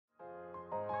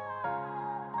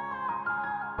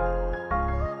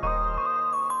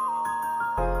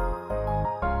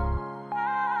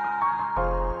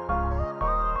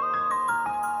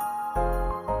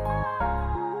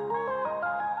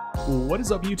What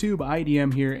is up YouTube,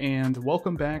 IDM here, and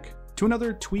welcome back to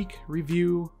another tweak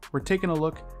review. We're taking a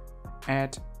look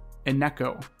at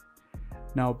Eneko.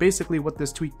 Now basically what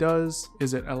this tweak does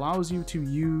is it allows you to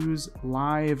use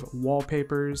live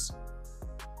wallpapers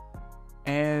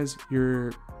as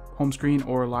your home screen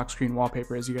or lock screen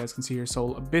wallpaper, as you guys can see here.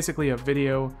 So basically a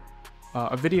video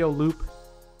loop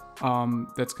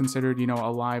that's considered, you know, a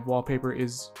live wallpaper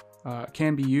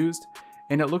can be used.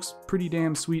 And it looks pretty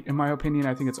damn sweet in my opinion.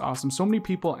 I think it's awesome. So many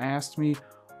people asked me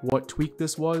what tweak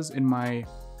this was in my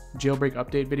jailbreak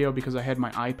update video because I had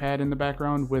my iPad in the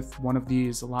background with one of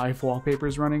these live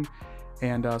wallpapers running.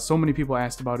 And so many people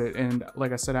asked about it. And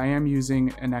like I said, I am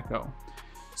using Eneko.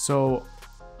 So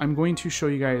I'm going to show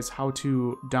you guys how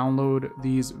to download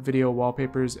these video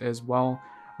wallpapers as well.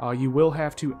 You will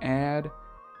have to add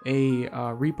a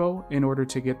repo in order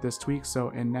to get this tweak.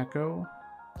 So Eneko.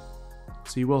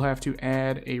 So you will have to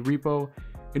add a repo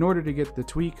in order to get the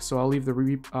tweak. So I'll leave the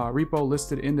repo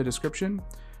listed in the description.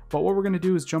 But what we're going to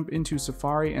do is jump into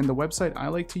Safari, and the website I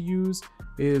like to use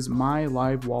is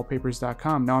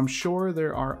mylivewallpapers.com. Now I'm sure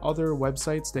there are other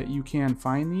websites that you can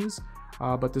find these,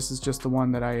 but this is just the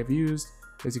one that I have used.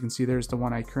 As you can see, there's the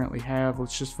one I currently have.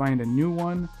 Let's just find a new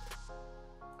one.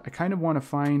 I kind of want to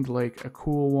find like a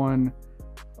cool one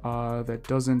that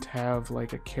doesn't have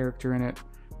like a character in it.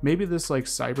 Maybe this like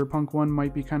cyberpunk one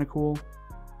might be kind of cool.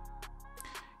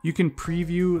 You can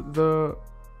preview the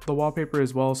wallpaper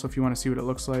as well, so if you want to see what it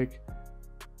looks like,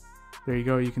 there you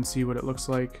go, you can see what it looks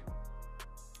like.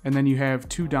 And then you have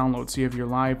two downloads. So you have your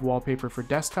live wallpaper for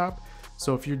desktop.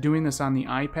 So if you're doing this on the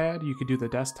iPad, you could do the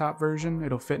desktop version,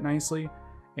 it'll fit nicely.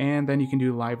 And then you can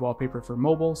do live wallpaper for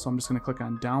mobile. So I'm just going to click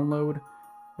on download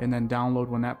and then download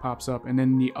when that pops up. And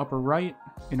then in the upper right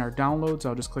in our downloads,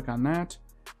 I'll just click on that.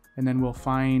 And then we'll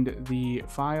find the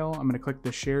file. I'm going to click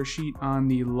the share sheet on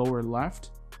the lower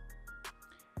left.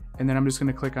 And then I'm just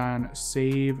going to click on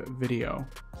save video.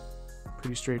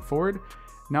 Pretty straightforward.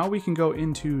 Now we can go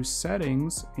into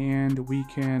settings and we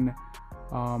can,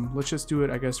 let's just do it,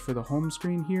 I guess, for the home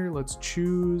screen here. Let's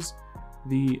choose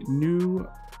the new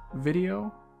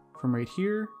video from right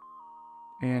here.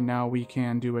 And now we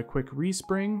can do a quick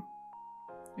respring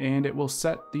and it will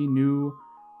set the new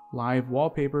live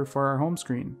wallpaper for our home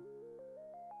screen.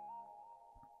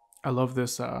 I love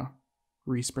this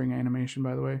respring animation,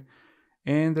 by the way.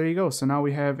 And there you go. So now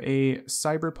we have a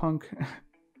cyberpunk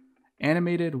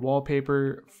animated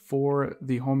wallpaper for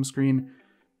the home screen.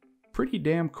 Pretty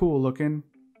damn cool looking.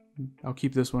 I'll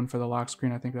keep this one for the lock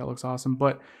screen. I think that looks awesome.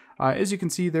 But as you can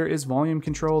see, there is volume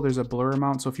control. There's a blur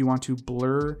amount. So if you want to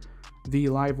blur the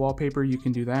live wallpaper, you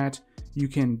can do that. You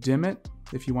can dim it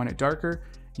if you want it darker.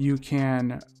 You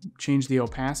can change the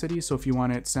opacity. So if you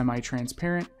want it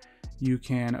semi-transparent, you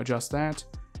can adjust that.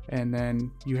 And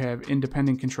then you have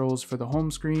independent controls for the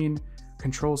home screen,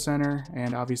 control center,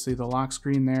 and obviously the lock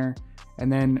screen there.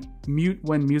 And then mute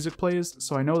when music plays.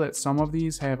 So I know that some of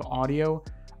these have audio.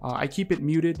 I keep it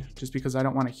muted just because I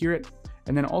don't want to hear it.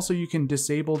 And then also you can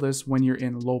disable this when you're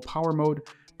in low power mode,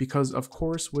 because of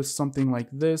course with something like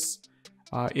this,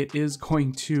 it is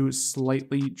going to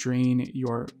slightly drain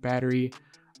your battery.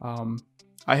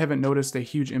 I haven't noticed a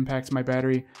huge impact to my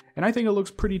battery, and I think it looks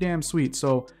pretty damn sweet.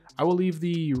 So I will leave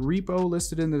the repo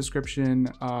listed in the description,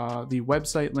 the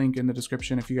website link in the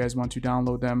description if you guys want to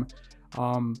download them.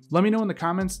 Let me know in the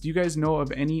comments, do you guys know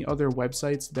of any other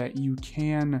websites that you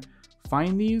can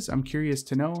find these? I'm curious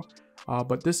to know,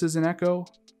 but this is Eneko.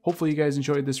 Hopefully you guys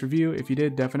enjoyed this review. If you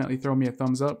did, definitely throw me a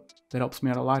thumbs up. That helps me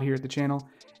out a lot here at the channel.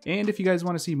 And if you guys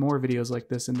want to see more videos like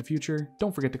this in the future,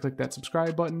 don't forget to click that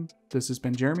subscribe button. This has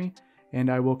been Jeremy, and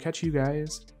I will catch you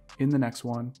guys in the next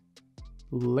one.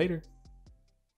 Later.